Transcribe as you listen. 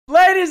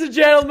Ladies and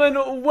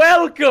gentlemen,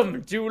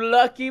 welcome to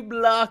Lucky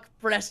Block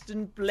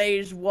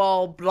PrestonPlayz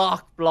Wall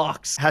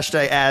Blocks.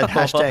 Hashtag ad,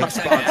 hashtag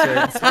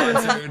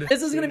sponsored.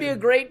 This is going to be a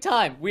great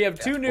time. We have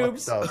two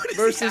noobs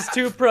versus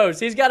two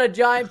pros. He's got a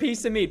giant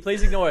piece of meat.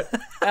 Please ignore it.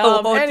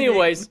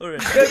 Anyways,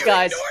 good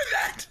guys.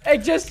 Hey,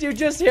 just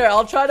here.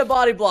 I'll try to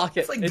body block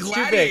it. It's like too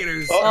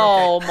gladiators. big.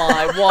 Oh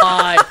my,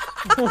 why?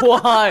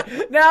 Why?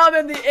 Now I'm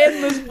in the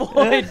endless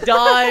void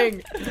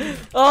dying.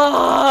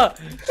 Ah,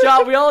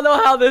 Shot, we all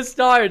know how this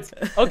starts.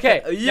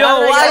 Okay. Yo,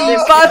 why are you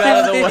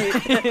bothering me?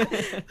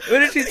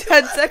 We're actually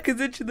 10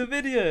 seconds into the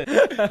video.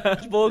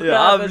 I'm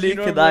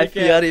leaking IP, I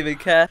don't even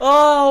care.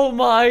 Oh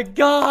my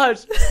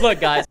gosh.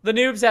 Look, guys, the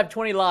noobs have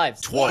 20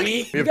 lives.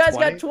 20? You guys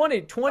got 20.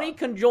 20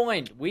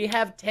 conjoined. We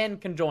have 10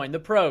 conjoined. The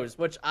pros,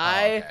 which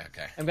I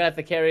am going to have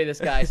to carry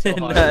this guy so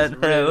hard.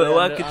 No, we're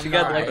working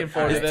together. Looking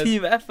forward to this. It's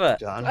team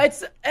effort.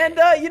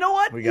 You know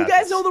what? You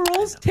guys know the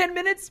rules. 10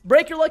 minutes.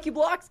 Break your lucky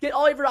blocks. Get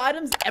all of your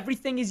items.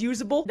 Everything is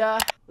usable.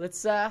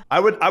 Let's. I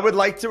would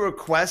like to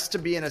request to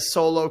be in a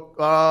solo.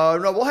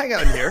 No, we'll hang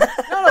out in here.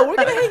 No, we're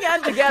gonna hang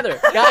out together,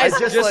 guys.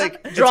 Just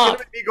like drop.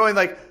 It's gonna be me going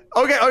like,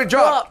 okay,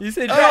 drop. You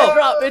said drop.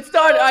 Drop. It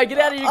started. All right, get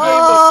out of your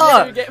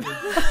game.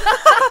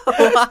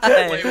 Wait,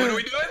 what are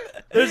we doing?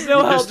 There's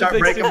no help. Just start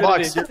breaking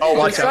blocks. Oh,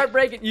 watch out. Start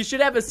breaking. You should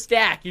have a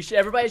stack.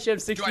 Everybody should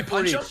have 60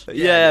 for each.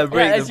 Yeah,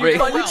 break the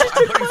break. I'm putting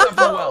stuff in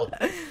the well.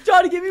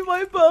 Try to give me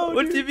my bow.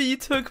 What do you mean you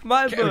took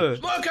my bow?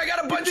 Look, I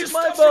got a bunch of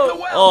my stuff bow. from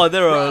the well. Oh,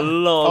 there are a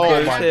lot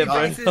of bows here, bro.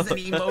 Cactus and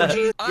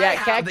emojis. I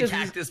have the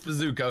cactus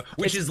bazooka,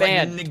 which is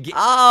banned. like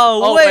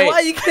Oh, wait, why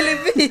are you killing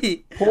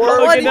me?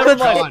 Never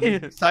mind.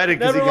 Excited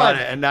because he got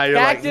it, and now you're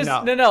cactus,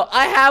 like, no.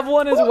 I have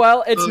one as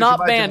well. It's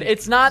not banned.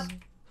 It's not.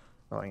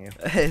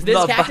 This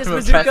cactus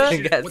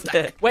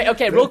bazooka. Wait,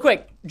 okay, real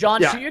quick.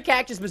 John, shoot your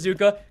cactus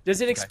bazooka.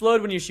 Does it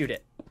explode when you shoot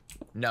it?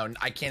 No,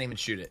 I can't even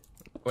shoot it.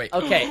 Wait.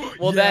 Okay,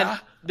 well then,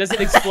 does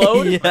it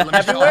explode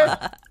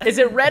everywhere? Is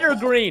it red or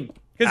green?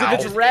 Because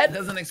if it's red, it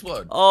doesn't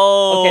explode.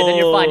 Oh. Okay, then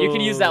you're fine. You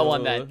can use that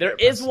one then. There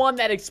is one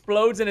that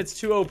explodes and it's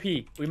too OP.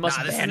 We must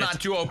ban it. This is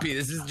not too OP.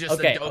 This is just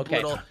a dope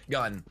little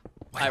gun.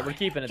 Alright, we're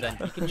keeping it then.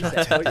 You can use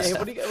that. What are they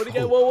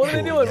doing? What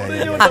are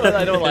they doing?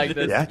 I don't like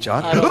this. Yeah,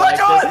 John. I don't like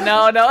this.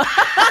 No.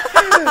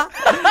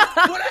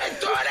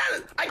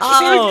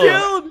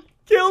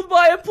 Killed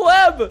by a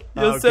pleb.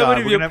 Yo, so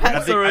many of your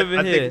pets are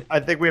over here.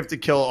 I think we have to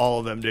kill all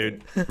of them,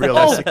 dude.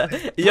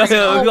 Realistically. Yo,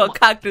 we got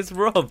Cactus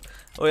Rob.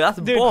 Oh, that's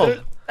a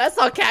bomb. That's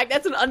not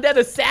That's an undead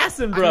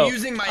assassin, bro. I'm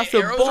using my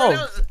arrows right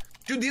now.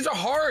 Dude, these are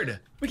hard.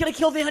 We gotta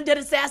kill the undead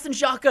assassin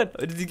shotgun.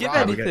 Did you get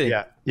anything?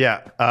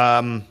 Yeah.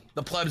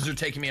 The plebs are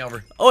taking me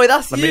over. Oh,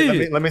 that's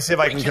you. Let me see if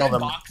I can kill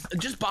them.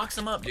 Just box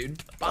them up, dude.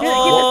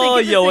 Oh,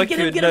 yo, we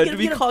can't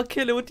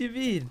kill it. What do you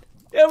mean?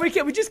 Yeah, we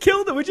can't. We just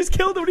killed him. What are you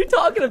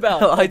talking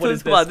about? I told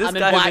you about this guy.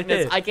 I'm in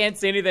blackness. I can't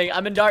see anything.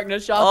 I'm in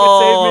darkness. Shotgun,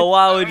 save me. Oh,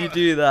 why would you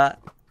do that?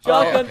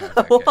 Shotgun.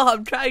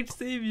 I'm trying to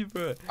save you,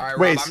 bro. Alright,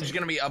 Rob, I'm just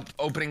gonna be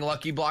opening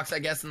lucky blocks, I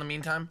guess, in the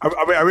meantime.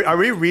 Are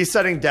we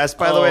resetting deaths,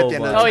 by the way, at the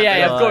end of the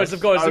yeah, of course.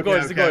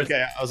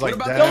 Okay, I was like,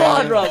 come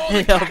on, Rob.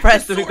 Yo,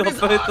 Preston, we got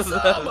both of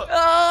them.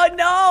 Oh,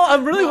 no.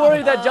 I'm really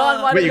worried that John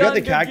might have Wait, you got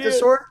the cactus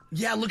sword?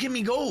 Yeah, look at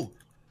me go.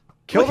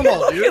 Kill them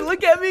all, dude.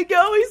 Look at me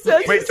go. He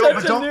says he's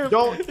such a noob.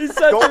 Don't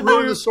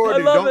ruin the sword,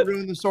 dude. Don't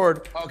ruin the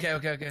sword.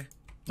 Okay.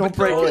 Don't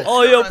break it.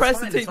 Oh, yo,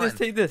 Preston, take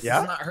this. Yeah?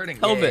 It's not hurting.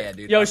 Yeah,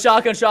 dude. Yo,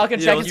 shotgun, check it.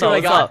 You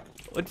really got.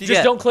 What do you Just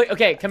get? don't click.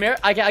 Okay, come here.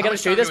 I gotta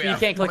show you this, but you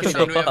can't click it.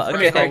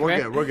 Okay,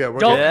 we're good.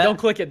 Don't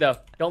click it though.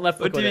 Don't left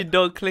click it. What do you mean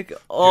don't click it?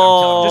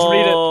 Oh. Just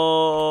read it.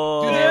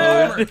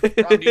 Rob,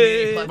 do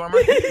you need blood armor?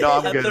 No,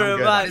 I'm good.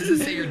 Does it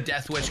say your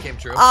death wish came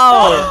true?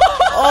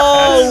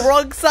 Oh,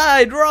 wrong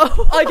side, bro.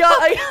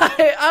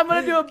 I'm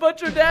gonna do a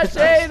butcher dash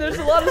A. There's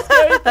a lot of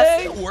scary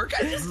things. Work.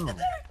 I just said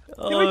that.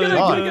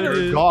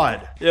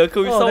 God. Yo,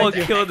 can someone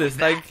kill this?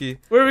 Thank you.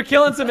 We're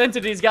killing some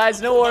entities, guys.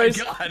 No worries.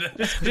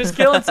 Just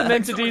killing some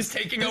entities.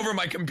 Taking over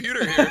my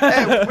computer here.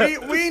 Hey,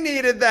 we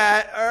needed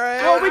that. All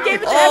right. Oh, we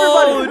gave it to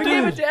everybody. We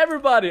gave it to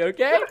everybody.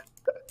 Okay.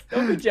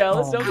 Don't be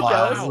jealous. Don't be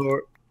jealous.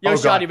 Yo,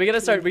 Shotty, we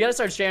gotta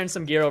start sharing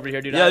some gear over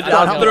here, dude. Yeah,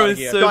 I'm throwing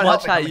so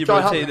much at you,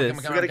 bro. Take this.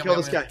 We gotta kill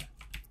this guy.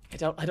 I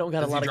don't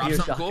got a lot of gear,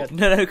 Shotgun.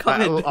 No,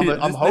 come in, dude.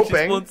 I'm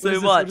hoping.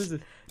 So much.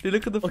 Dude,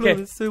 look at the floor.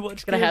 There's so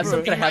much. Can I have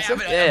some?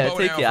 Yeah,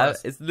 take it.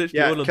 It's literally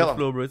all on the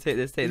floor, bro. Take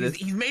this.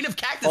 He's made of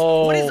cactus.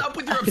 What is up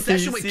with your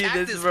obsession with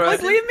cactus, bro?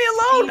 Like, leave me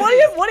alone. Why do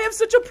you have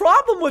such a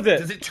problem with it?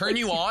 Does it turn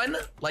you on?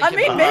 Like, I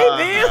mean,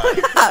 maybe.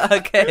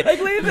 Okay. Like,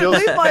 leave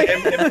my.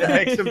 It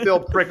makes him feel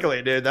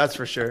prickly, dude. That's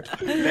for sure.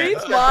 Leave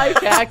my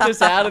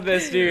cactus out of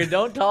this, dude.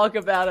 Don't talk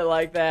about it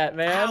like that,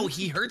 man. Ow,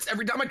 he hurts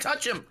every time I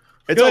touch him.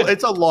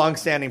 It's a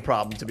long-standing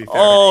problem, to be fair.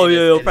 Oh,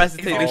 yo,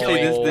 Preston, take this.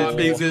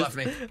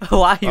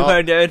 Why are you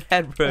wearing your own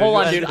head, bro? Hold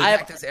on, dude. I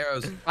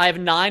have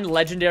 9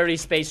 legendary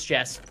space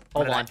chests.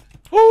 Hold on.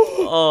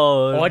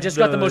 Oh, I just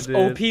got the most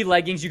OP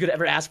leggings you could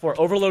ever ask for.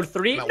 Overload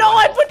 3. No,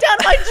 I put down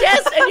my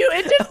chest and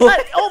it just got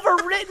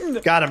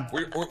overwritten. Got him.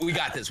 We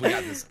got this.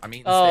 I'm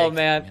eating Oh steak.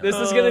 man, this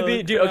is gonna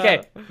be, dude.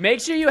 Okay,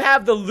 make sure you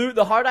have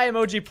the heart eye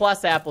emoji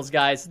plus apples,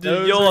 guys.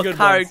 Dude, your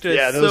character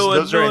is so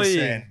those are annoying.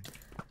 insane.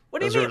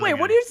 What do you mean? Wait,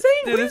 what are you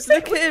saying? Dude, this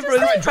look at it, bro.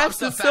 This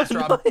Preston's so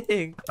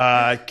annoying.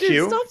 Q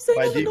Dude, stop saying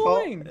by I'm default.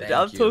 annoying.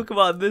 I'm talking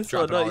about this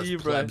one, Dropping all not this you,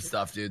 bro. pleb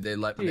stuff, dude. They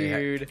let me.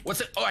 Dude.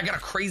 What's it? Oh, I got a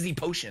crazy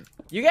potion.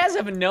 You guys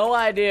have no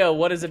idea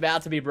what is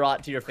about to be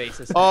brought to your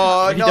faces.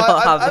 Oh, no,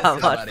 don't have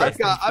that much.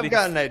 I've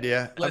got an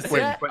idea. Listen, Wait,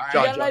 you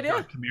got an idea?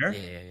 John, come here.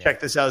 Yeah. Check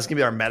this out. This is going to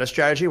be our meta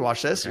strategy.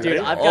 Watch this. Dude, Ready?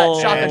 I've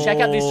got Shotgun. Check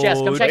out these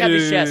chests. Come check out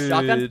these chests,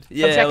 Shotgun. Come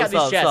Yeah, check out what's these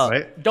up, chests. what's up?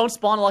 Right. Don't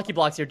spawn lucky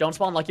blocks here. Don't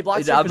spawn lucky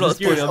blocks here. I'm not 'cause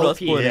this gear is spoiling, I'm not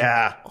OP. spoiling.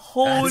 Yeah.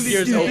 Holy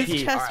This dude, gear's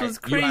this OP. chest was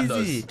Alright, you have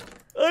crazy. those.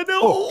 I know.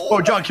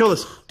 Oh, John, kill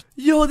this.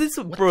 Yo, this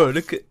bro,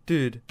 look at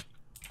dude.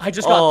 I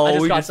just got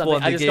we something. just won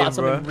the I just game, got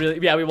something bro. really.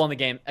 Yeah, we won the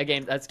game.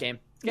 That's game.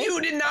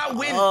 You did not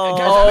win. Oh,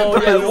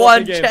 Guys, yeah, we we won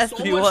won the game. chest,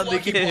 So we much won the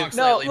lucky game. blocks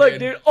No, lately, look,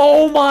 dude.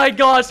 Oh my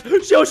gosh.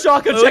 Show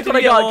Shotgun. Oh, Check what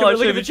I got. Come here, look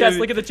show at the me, chest. show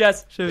Look me. at the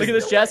chest. Show Look me. at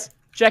this chest.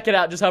 Check it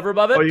out. Just hover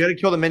above it. Oh, you got to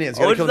kill the minions.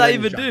 You What gotta does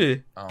kill the that minions,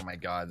 even John. Oh my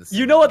god. This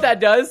You know what that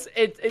does?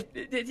 I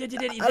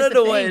don't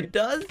know what it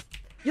does.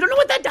 You don't know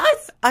what that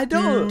does? I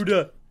don't.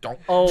 Dude. Don't.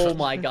 Oh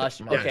my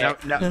gosh. Okay.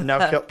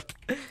 Now kill.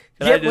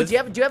 Yeah, do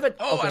you have a?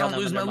 Oh, okay, I don't no,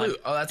 lose my never mind.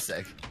 loot. Oh, that's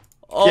sick.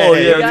 Oh Yeah,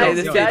 yeah, yeah, okay,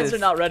 These this guys is are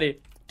not ready.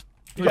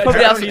 You guys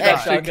probably don't have need some that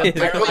extra shotgun.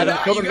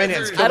 kills. Kill the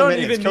minions. I Kill the don't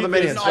minions. even Kill the need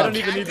minions. this. I don't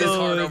even need Cactus this.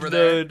 hard over no,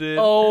 there. dude.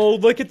 Oh,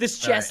 look at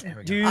this Alright, chest, here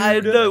we go. dude. I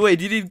know. Wait,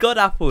 do you need god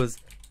apples?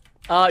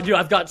 Dude,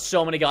 I've got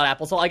so many god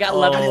apples. So I got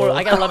 11 more.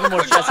 I got 11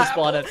 more chests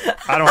spawning.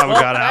 I don't have a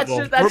god That's apple.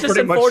 just, that's We're just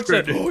pretty much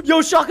unfortunate. screwed.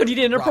 Yo, Shotgun, do you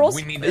need Rob, interpearls?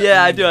 we need that.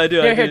 Yeah, I do. I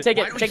do. Here, I here, do. take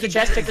Why it. do we Take the keep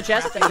chest. Take getting the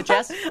chest. Take the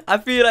chest. I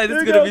feel like this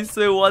is There you gonna go. be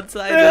so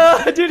one-sided.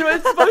 Yeah, dude,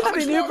 it's supposed How to be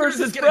much new longer is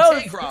versus this gonna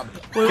pros. take, Rob?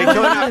 Okay, kill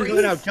her now. Kill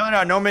her now. Kill her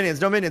now. No minions.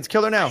 No minions.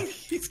 Kill her now.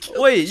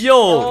 Wait, yo,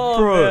 Oh,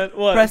 bro, man,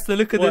 what? Preston,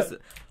 look at What? this.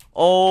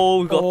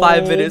 Oh, we got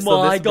 5 minutes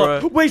on this,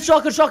 bro. Wait,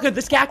 Shotgun,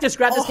 this cactus.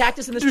 Grab this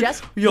cactus in this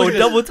chest. Yo, Look at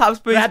double this. tap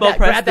space Grab bar, that,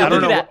 grab Preston. that,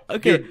 look I at don't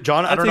that. know. Dude,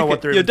 John, I don't know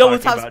what they're Yo, even double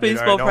talking tap about, space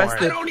dude. bar, Alright, don't worry.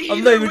 Preston. I don't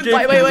I'm not even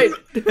either.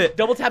 joking. Wait.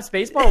 Double tap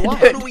spacebar? What?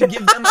 How do we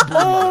give them a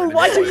Oh, broom?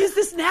 why'd you use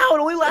this now? It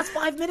only lasts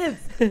 5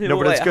 minutes. No,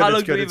 but Wait, it's good. how It's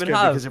long do good. we It's even good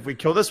have? because if we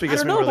kill this, we I get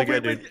don't something know,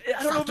 really but good, dude.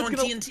 I don't know if Stop it's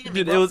throwing gonna... TNT at me,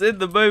 Dude, it bro. was in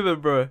the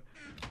moment, bro.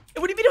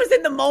 What do you mean it was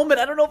in the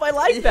moment? I don't know if I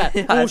like that.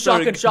 Yeah, Oh, I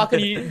thought it- Shotgun,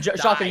 you need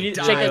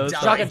to shake it.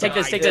 Shotgun, take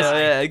this, take this.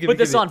 Yeah, give Put me,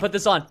 this give me. on, put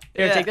this on.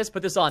 Here, Yeah. take this,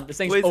 put this on. This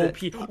thing's Wait,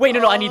 is OP. Wait,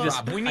 no, I need this.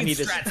 Rob, we I need need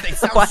this. strats. They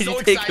sound Why so did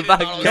you take excited it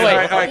back? about all No, this. wait.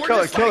 Alright, We're kill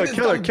her, just kill her, fighting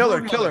kill her, this kill her,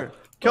 dumb kill her, broom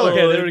kill her.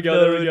 Okay, there we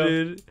go, there we go.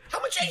 Dude. How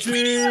much HP do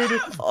you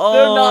have? Oh,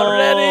 They're not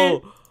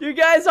ready. You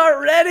guys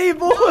aren't ready,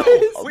 boys.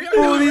 We are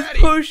Oh, not these ready.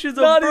 potions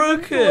are Not even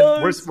broken.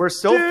 close. We're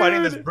still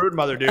fighting this Dude. brood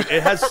mother, dude.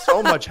 It has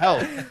so much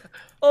health.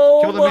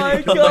 Oh Kill the my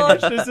minion, kill the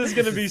gosh, minion. this is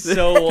gonna be This is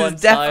so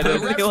one-sided.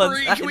 definitely-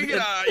 Referee, can we get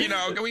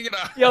a, can we get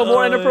a... Yo, more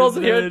Oh, ender pearls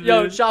in here. no,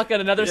 Yo, dude. Shotgun,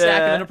 another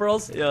stack of Yeah. ender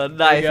pearls. Yo, There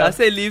nice. you go. I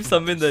say leave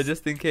some in there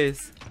just in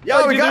case.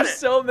 Yo, we dude, got there's it.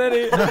 so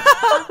many.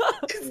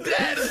 It's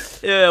dead.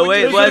 Yeah, Would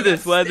wait, you wear like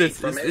this, that wear steak this.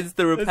 from it? It's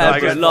the I repair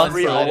got bit lost for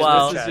three a items.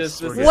 while. This is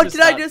just, this is What just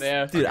did I not just...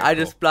 fair. Dude, I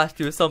just splashed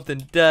you with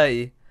something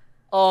dirty.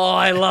 Oh,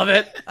 I love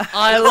it.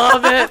 I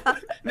love it.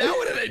 Now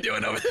what are they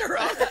doing over there,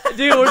 Rob?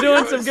 Dude, we're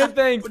doing some good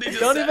things. What he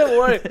just Don't said. even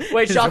worry.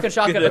 Wait, Shotgun.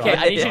 Good Okay,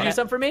 I need you to idea. do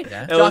something for me.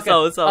 Yeah? Hey, what's Shotgun,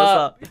 up, what's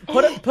up? Put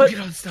Look at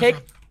all the stuff, take.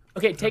 Rob.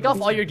 Okay, take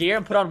off all your gear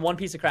and put on one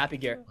piece of crappy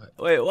gear.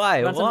 Wait, why?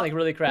 Put on something What? like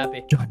really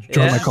crappy. Join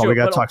Yeah. my call. We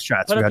gotta Put- talk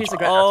strats. Put We a gotta piece of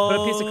talk.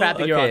 put a piece of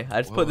crappy gear okay, on.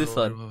 I just put this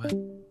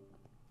on.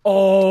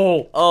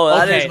 Oh. Oh,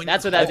 that okay, is...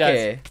 that's what that does.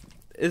 Okay.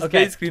 It's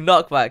Okay. basically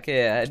knockback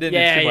here. I didn't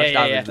Yeah, do too much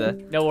yeah, damage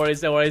there. No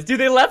worries, no worries. Dude,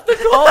 they left the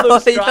call.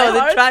 Those Yo, they're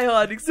tryhards.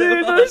 tryharding so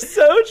Dude, hard. they're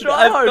so I've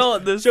tryhards.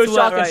 got the Show sweat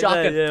Shotgun, right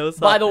Shotgun. there. Yeah, what's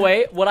By up? the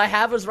way, what I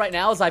have is right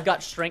now is I've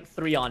got strength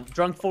 3 on.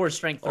 Drunk 4 is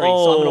strength 3, so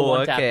I'm gonna Oh,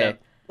 one tap okay. them.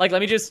 Like,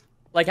 let me just.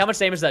 Like, how much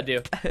damage does that do?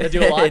 Does that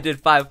do a lot? It did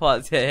 5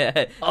 parts. Yeah,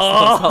 yeah.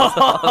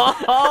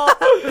 Oh!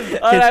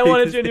 Alright, I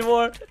want it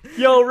anymore.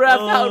 Yo, ref,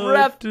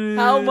 Oh, dude.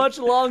 how much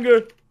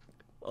longer?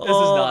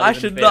 Oh, not I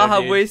even should fair, not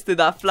have dude. wasted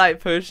that flight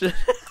potion.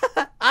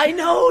 I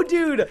know,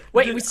 dude.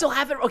 Wait, we still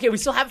have it. Okay, we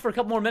still have it for a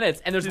couple more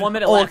minutes, and there's 1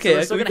 minute Oh, left. okay, so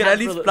we're still we gonna can have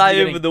at it for least the fly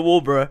beginning. over the wall,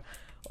 bro.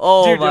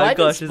 Oh Dude, do my I even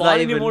gosh, is that spawn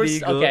even anymore?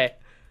 legal? Okay.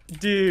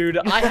 Dude,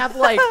 I have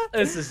like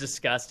this is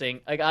disgusting.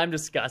 Like I'm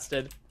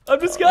disgusted. I'm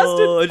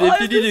disgusted. Oh, if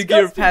I'm you need to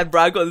gear pad,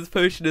 bro, I got this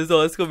potion as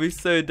well. It's gonna be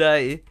so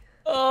dirty.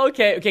 Oh,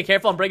 okay, okay,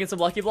 careful. I'm bringing some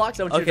lucky blocks.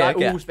 I want you to Okay,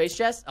 die. okay. Ooh, space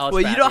chest. Oh, it's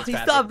Wait, crappy, you it's still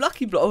crappy. have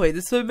lucky block. Oh wait,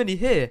 there's so many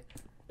here.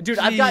 Dude,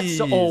 I've got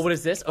so. Jeez. Oh, what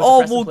is this?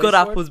 Oh, it's a more Preston good Play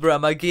sword? apples, bro.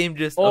 My game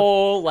just.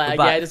 Oh, lag.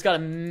 back. Yeah, I just got a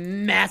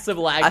massive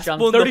lag I jump.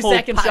 spawned the 30 whole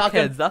seconds, pack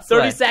shotgun. heads, that's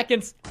 30 why.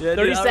 seconds. Yeah,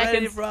 30 dude, I'm seconds.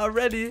 ready, bro. I'm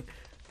ready.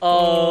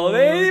 Oh,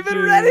 they ain't even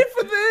dude. ready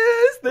for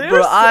this. They're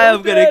Bro, so I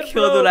am gonna dead,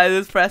 kill bro. them like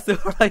this, Preston.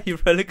 What are you,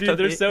 bro? Look Dude, at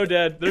they're me. so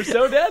dead. They're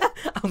so dead.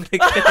 I'm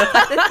gonna kill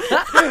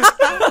them.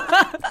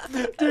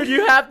 Dude,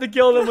 you have to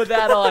kill them with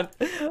that on.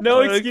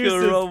 No I'm gonna excuses.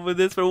 kill wrong with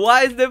this, bro.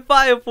 Why is there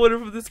fire falling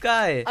from the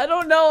sky? I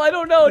don't know. I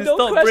don't know. Dude, Don't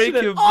stop question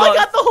breaking it. Oh, I blocks.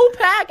 got the whole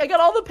pack. I got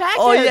all the pack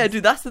Oh heads. yeah,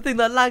 dude, that's the thing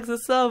that lags the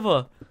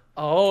server.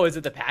 Oh, is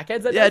it the pack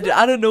heads that Yeah, does dude, it?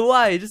 I don't know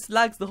why. It just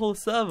lags the whole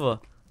server.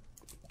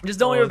 Just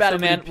don't worry about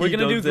it, man. We're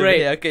gonna do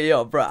great. Okay,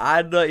 yo, bro,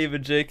 I'm not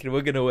even joking.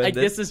 We're gonna win like,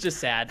 this. This is just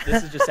sad.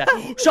 This is just sad.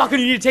 Shotgun,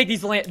 you need to take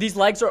these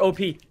legs are OP.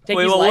 Take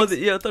Wait, these what legs. was it?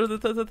 Yeah,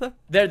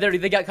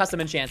 They got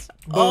custom enchants.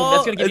 Boom,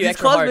 that's gonna give you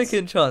extra cosmic hearts.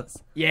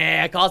 enchants.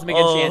 Yeah, cosmic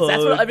enchants.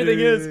 That's what everything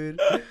is.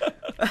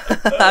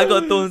 I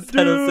got thorns on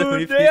so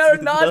many They are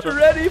not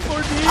ready for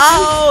me.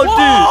 Ow,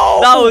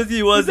 dude. That was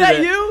you, wasn't it? Was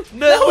that you?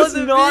 No, that was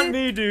wasn't not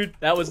me, dude.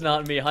 That was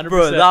not me, 100%.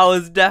 Bro, that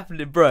was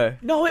definitely, bro.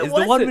 No, it wasn't. Is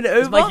the 1 minute over?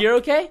 Is my gear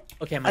okay?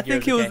 Okay, my gear I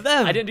think it was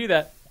them. I didn't do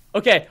that.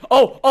 Okay.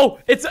 Oh,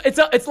 it's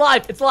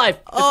live. It's live.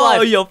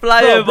 Oh, yo,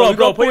 fly over.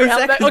 Bro, put your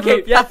helmet back.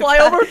 Okay, yeah, fly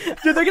over.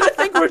 Dude, they're gonna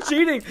think we're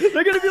cheating.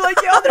 They're gonna be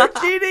like, yo, they're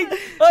cheating.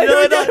 No,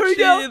 Here we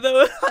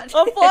go.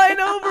 I'm flying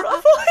over.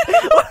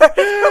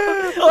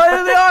 Oh,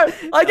 there they are.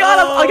 I got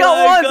him. I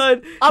got one.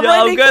 God. I'm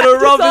gonna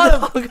rob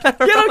him. Get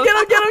him.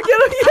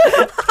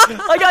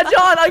 I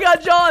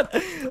got John.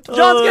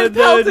 John's getting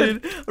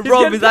pelted.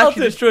 Rob is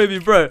actually destroying me,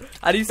 bro.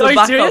 I need some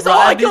backup, bro.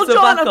 I killed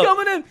John. I'm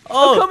coming in.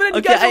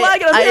 You guys are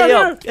lagging.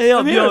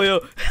 I'm here. Yo.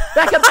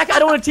 Back up. I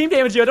don't want to team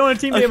damage you. Oh,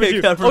 he's in.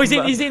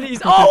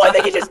 Oh, I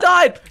think he just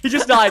died. He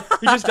just died.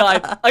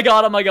 I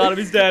got him.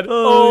 He's dead.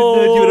 Oh,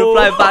 no, you would have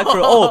fly back,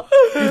 bro. Oh,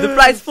 dude, the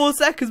flight's 4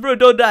 seconds, bro.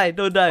 Don't die.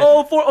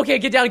 Oh, 4. Okay,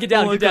 get down. Yo,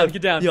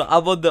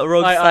 I'm on the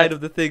wrong side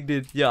of the thing,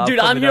 dude. Yeah, dude,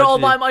 I'm here all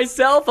by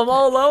myself. I'm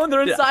all alone.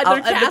 They're inside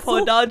their castle.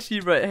 I'm down to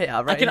you, bro. Hey,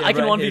 I can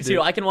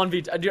 1v2. I can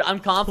 1v2. Dude, I'm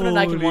confident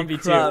I can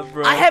 1v2. Crap,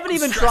 bro. I haven't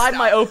even tried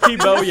my OP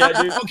bow yet,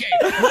 dude. Okay.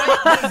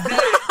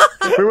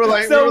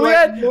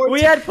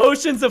 We had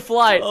potions of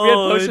flight.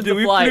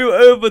 We flew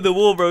over the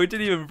wall, bro. We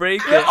didn't even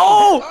break it.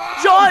 Oh,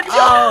 John!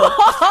 Oh,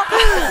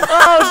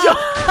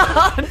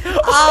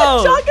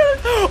 Shotgun!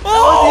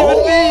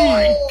 Oh,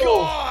 my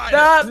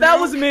God! That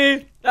was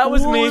me. That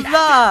was me. What was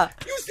that?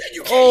 You said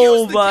you can't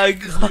use the my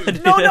keys.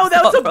 God. No,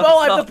 that was a bow.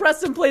 I have the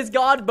PrestonPlayz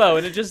God bow,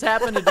 and it just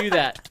happened to do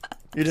that.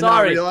 You did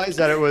not realize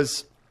that it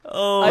was.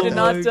 Oh, I did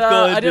not.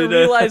 God, I didn't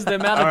realize the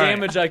amount of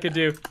damage I could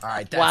do. All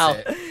right,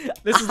 that's it.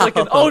 This is like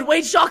an. Oh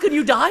wait, Shotgun,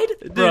 you died?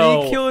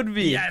 Dude, he killed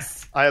me. Yes.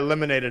 I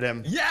eliminated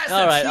him. Yes.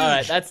 All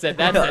right. That's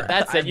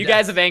it. You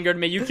guys have angered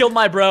me. You killed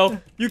my bro.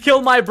 You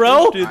killed my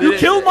bro. You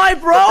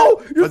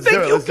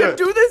think you can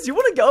do this? You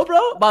want to go,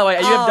 bro? By the way,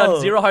 you have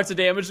done 0 hearts of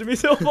damage to me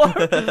so far.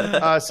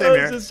 Same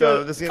here.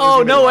 So this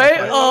oh no way.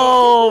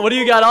 Oh, what do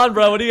you got on,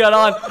 bro? What do you got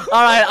on?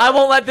 All right, I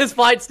won't let this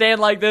fight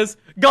stand like this.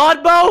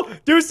 God bow,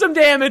 do some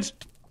damage.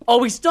 Oh,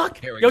 we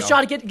stuck. Yo,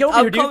 Shotty, get over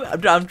here,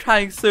 dude. I'm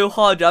trying so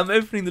hard. I'm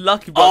opening the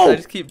lucky box. I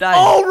just keep dying.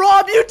 Oh,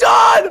 Rob, you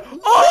died.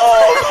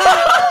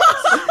 Oh.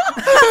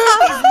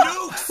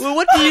 Well,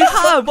 what do you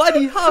have? Why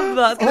do you have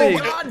that thing?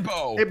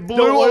 It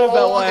blew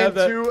all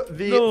into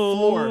the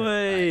floor. No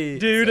way.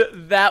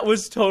 Dude, that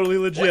was totally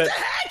legit. What the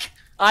heck?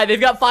 Alright,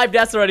 they've got 5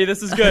 deaths already.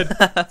 This is good.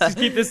 Just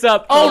keep this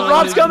up. Oh,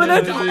 Rob's coming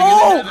in.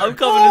 Oh, I'm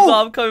coming as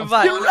well. I'm coming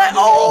back.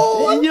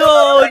 Oh,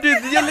 yo,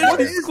 dude, you're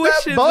literally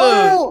squishing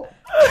them.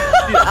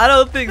 Dude, I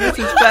don't think this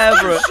is fair,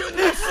 bro.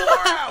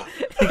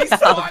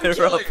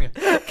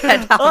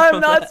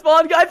 I'm not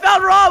spawn guy. I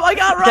found Rob. I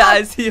got Rob. Yeah,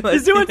 I see him.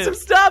 He's doing some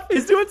stuff.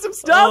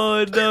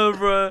 Oh no,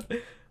 bro.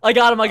 I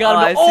got him.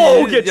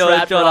 Oh, get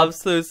trapped, John, Rob. I'm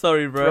so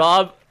sorry, bro.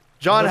 Rob.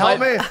 John,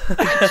 help me.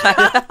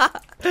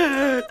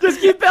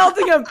 Just keep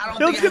pelting him.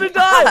 He's gonna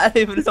die.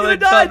 He's gonna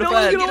die. Don't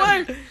let him get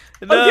away.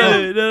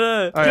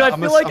 No. All right,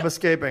 I'm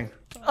escaping.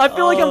 I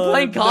feel like I'm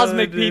playing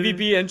cosmic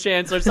PvP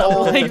enchants or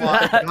something like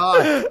that.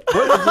 God.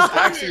 What does this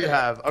actually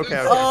have?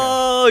 Okay.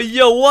 Oh,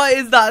 yo, what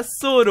is that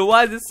sword?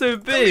 Why is it so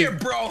big? Come here,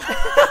 bro.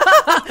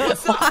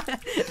 What's up?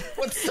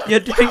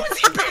 You're doing... How is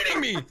he beating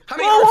me? How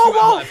many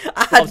hearts do you have left?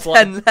 I had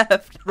 10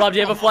 left. Rob, do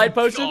you have a flight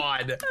potion?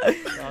 God.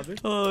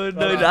 Oh,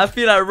 no, I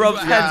feel like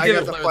Rob's hands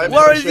giving...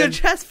 Where Where is your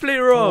chest plate,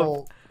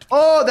 Rob?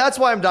 Oh, that's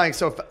why I'm dying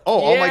so fast. Oh,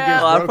 all my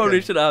gears I probably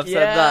should have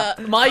said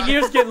that. My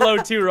gear's getting low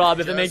too,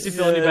 Rob, if it makes you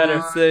feel any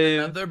better.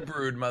 Another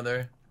brood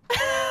mother.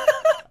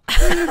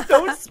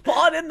 Don't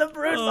spawn in the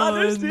brood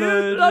mothers, dude.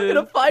 They're not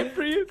gonna fight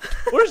for you.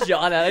 Where's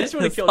John at? I just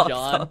want to kill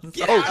John.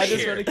 I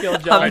just want to kill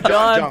John.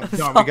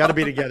 John, we gotta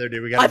be together,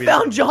 dude. We gotta be together.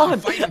 I found John. I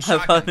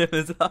found him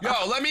as well. Yo,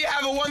 let me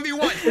have a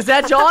 1v1. Is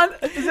that John?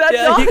 Is that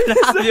John? You can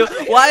have you.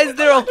 Why is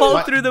there a hole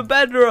through the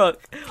bedrock?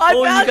 I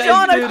found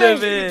John. I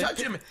think.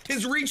 Touch him.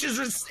 His reach is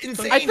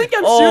insane. I think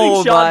I'm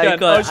shooting shotgun.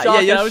 God. Oh,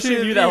 shotgun. I was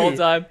shooting you that whole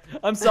time.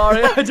 I'm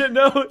sorry. I didn't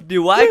know.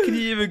 Dude, why can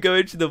you even go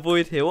into the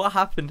void here? What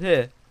happened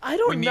here? I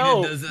don't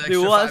know.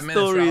 Dude, what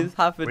stories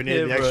happened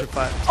here, bro? We need the extra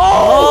 5.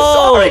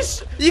 Oh, sorry.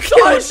 You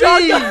killed me.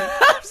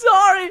 I'm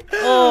sorry.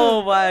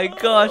 Oh my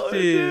gosh,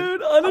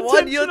 dude. I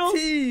won your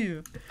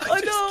team.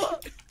 I know.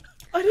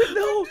 I didn't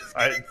know.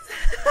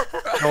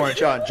 Don't worry,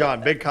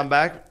 John. Big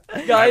comeback.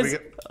 Guys.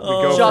 We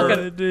go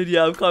shotgun. Dude,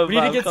 yeah, I'm coming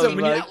back. We need to get some.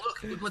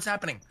 Look what's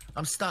happening.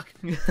 I'm stuck.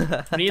 We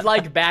need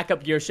like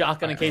backup gear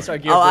shotgun in case our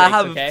gear breaks. I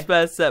have a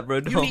spare set,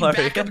 bro. Don't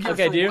worry.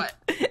 Okay, dude.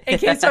 In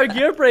case our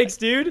gear breaks,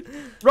 dude.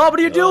 Rob, what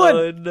are you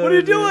doing? No, what are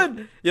you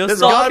doing? You're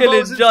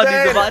killing John.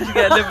 He's about to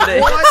get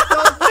eliminated.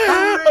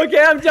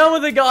 Okay, I'm done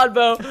with the god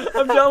bow.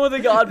 I'm done with the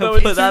god bow.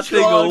 Put that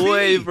thing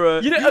away, bro.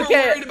 You were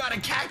worried about a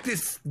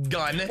cactus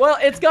gun. Well,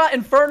 it's got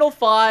Infernal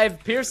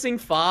 5, Piercing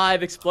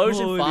 5,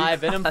 Explosion 5,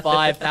 Venom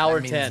 5, Power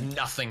that 10. means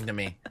nothing to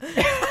me.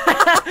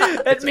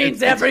 It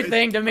means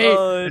everything to me.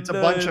 It's a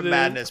bunch of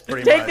madness,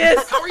 pretty Take much.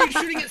 this. How are you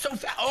shooting it so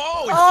fast?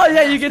 Oh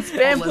yeah, you can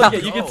spam click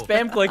it. You can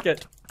spam click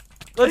it.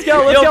 Let's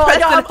go, let's Yo, go.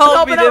 Preston, I'm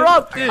help me, helping out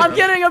Rob. dude. I'm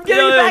getting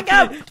back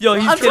up. Yo,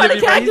 he's I'm killing trying me, to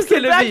bro. cactus He's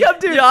killing back me. up,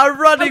 dude. Yo, I'm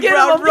running, bro.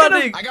 I'm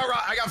running. I got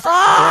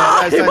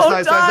Ah, he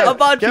won't die. I'm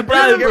about to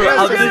die, bro.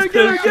 I'm just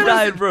close to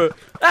dying, bro.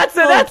 That's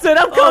it.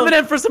 I'm coming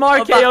in for some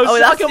RKO.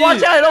 Shotgun,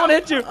 watch out. I don't want to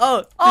hit you.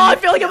 Oh, I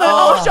feel like I'm gonna.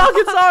 Oh,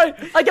 Shotgun,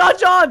 sorry. I got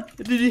John.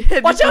 Did you hit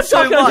me? Watch out,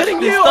 so Shotgun. I'm much?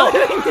 hitting you.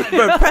 Stop.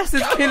 Bro,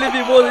 Preston's killing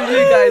me more than you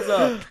guys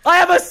are. I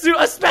have a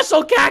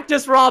special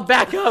cactus, Rob.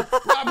 Back up.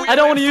 I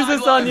don't want to use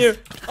this on you.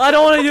 I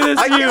don't want to do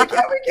this to you.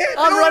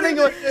 I'm running.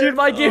 Dude,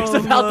 my gear's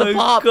about to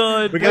pop.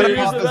 God, we gotta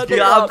pop this gear.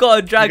 Yeah, I've got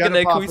a dragon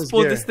there. Can we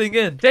spawn this thing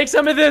in? Take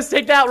some of this.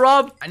 Take that,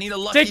 Rob. I need a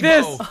lucky Take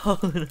this. bow. Oh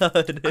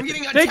no, dude. I'm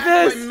getting Take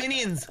attacked this. by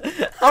minions.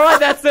 All right,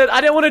 that's it. I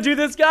didn't want to do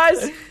this,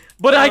 guys,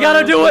 but I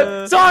gotta do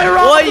it. Sorry,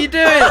 Rob. What are you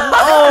doing?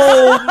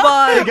 Oh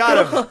my You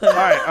got him. All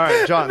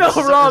right, John. No,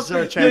 Rob. This is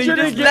our You chance. didn't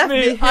just get left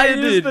me. me I here,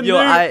 used dude. the Yo,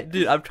 nuke.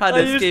 dude, I'm trying I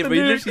to used escape, the but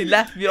you nuke. literally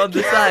left me on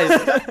the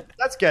side.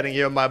 That's getting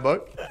you in my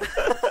book.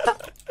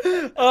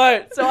 All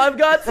right, so I've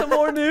got some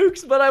more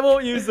nukes, but I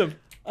won't use them.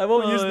 I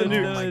won't use the Oh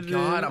nuke. my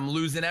god, I'm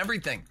losing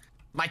everything.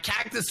 My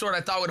cactus sword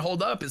I thought would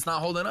hold up. It's not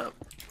holding up.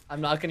 I'm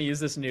not gonna use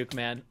this nuke,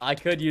 man. I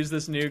could use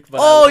this nuke, but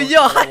Oh, I yo,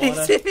 don't I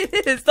wanna. see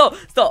it. Stop.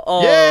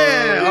 Oh,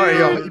 Yeah. All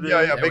right, dude.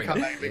 yo, big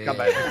comeback, big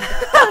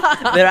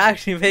comeback. They're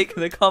actually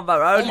making the comeback.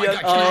 I Oh only my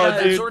have god, can I have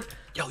that dude. sword?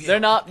 Yo,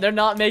 They're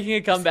not making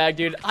a comeback,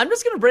 dude. I'm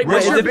just gonna break my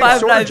Where's Wait, your is it big five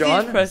sword, nine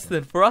John? feet,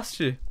 Preston, for us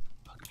to?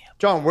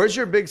 John, where's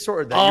your big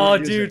sword that you Oh, were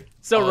using? dude.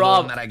 So Oh, the one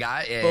Rob, that I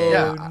got? Yeah.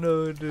 Yeah.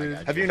 No, dude.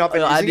 Have you not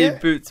been I using need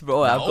it? boots,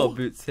 bro. I've No. got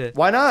boots here.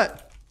 Why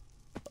not?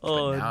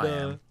 Oh, now I no.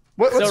 am.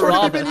 What so sword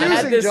Rob, have you I been had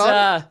using, this.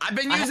 John? I've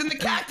been using the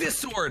cactus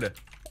sword.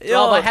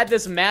 Rob, I had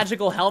this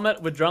magical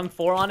helmet with Drunk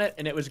 4 on it,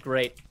 and it was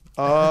great.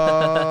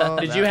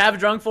 Did you have a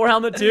Drunk 4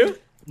 helmet too?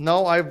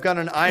 No, I've got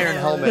an iron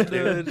helmet,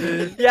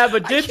 dude. Yeah,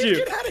 but did you?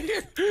 Get out of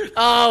here.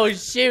 Oh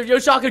shoot! Yo,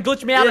 Shotgun,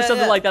 glitch me out or Yeah,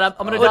 something yeah. like that.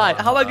 I'm gonna What-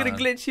 die. How am I gonna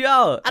glitch you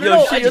out? I don't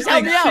know, Shoot just your help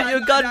thing, me out. shoot your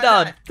gun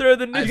down. Throw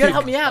the nuke. You gotta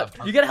help me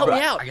out. You gotta help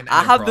me out.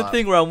 I have the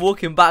thing where I'm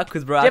walking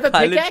backwards, bro. Do you have a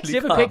I pickaxe? Do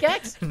you have a literally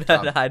pickaxe? can't.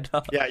 No, I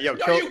don't. Yeah, yo,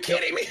 Are you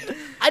kidding me?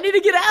 I need to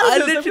get out I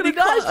of this. literally I'm gonna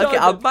die, can't. Okay,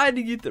 Shotgun. I'm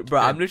mining you, bro.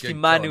 I'm literally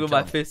mining with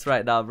my fists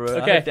right now, bro.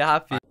 Okay. I hope you're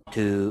happy.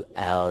 2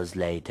 hours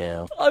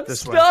later. I'm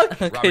This way. stuck.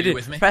 Rob, are Okay, you dude.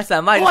 with me? Press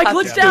that. Might Oh, I have to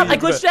glitched kill out. you, I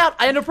bro. glitched out.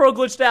 I Ender Pro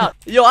glitched out.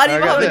 Yo, I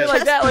didn't I got even have it. the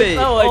Like that, chest like- plate.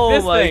 oh, like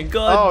this my thing.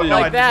 god, Oh, dude. no, I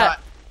Like did that. not.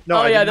 No, Oh,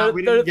 I yeah, did not.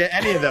 We they're- didn't get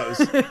any of those.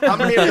 How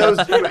many of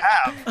those do you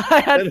have? I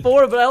had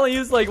 4, but I only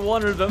used like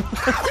 1 of them.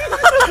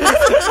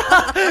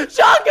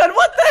 Shotgun,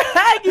 what the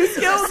heck? You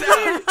killed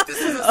me. This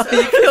is a Oh,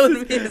 you killed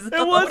me. It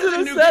What wasn't does a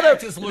new setup.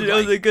 cactus look It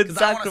was like? a good 'Cause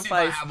I wanna see if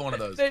I sacrifice. have one of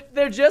those.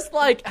 They're just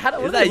like, how do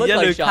Is what do that they look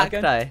yellow like,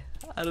 Shotgun? cacti?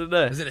 I don't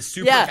know. Is it a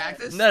super Yeah.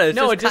 cactus? No, it's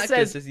No, just it just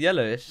cactus. says- It's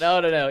yellowish.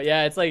 No.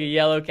 Yeah, it's like a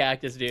yellow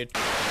cactus, dude. I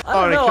Oh,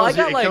 don't and know. I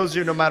got it like kills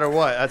you no matter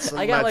what. That's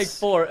I got like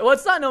 4. Well,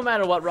 it's not no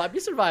matter what, Rob.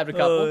 You survived a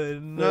couple. Oh,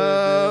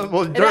 no.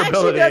 well, It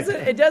actually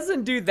durability. it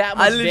doesn't do that I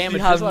much literally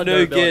damage. have just a lot of no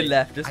gear durability.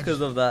 left just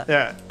because of that.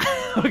 Yeah.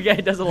 Okay,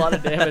 it does a lot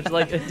of damage.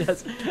 Like it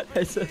does.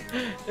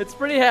 It's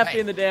pretty hefty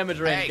in the damage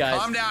range, Hey, guys.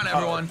 calm down,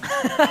 everyone.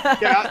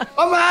 Yeah,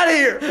 I'm out of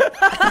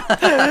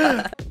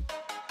here.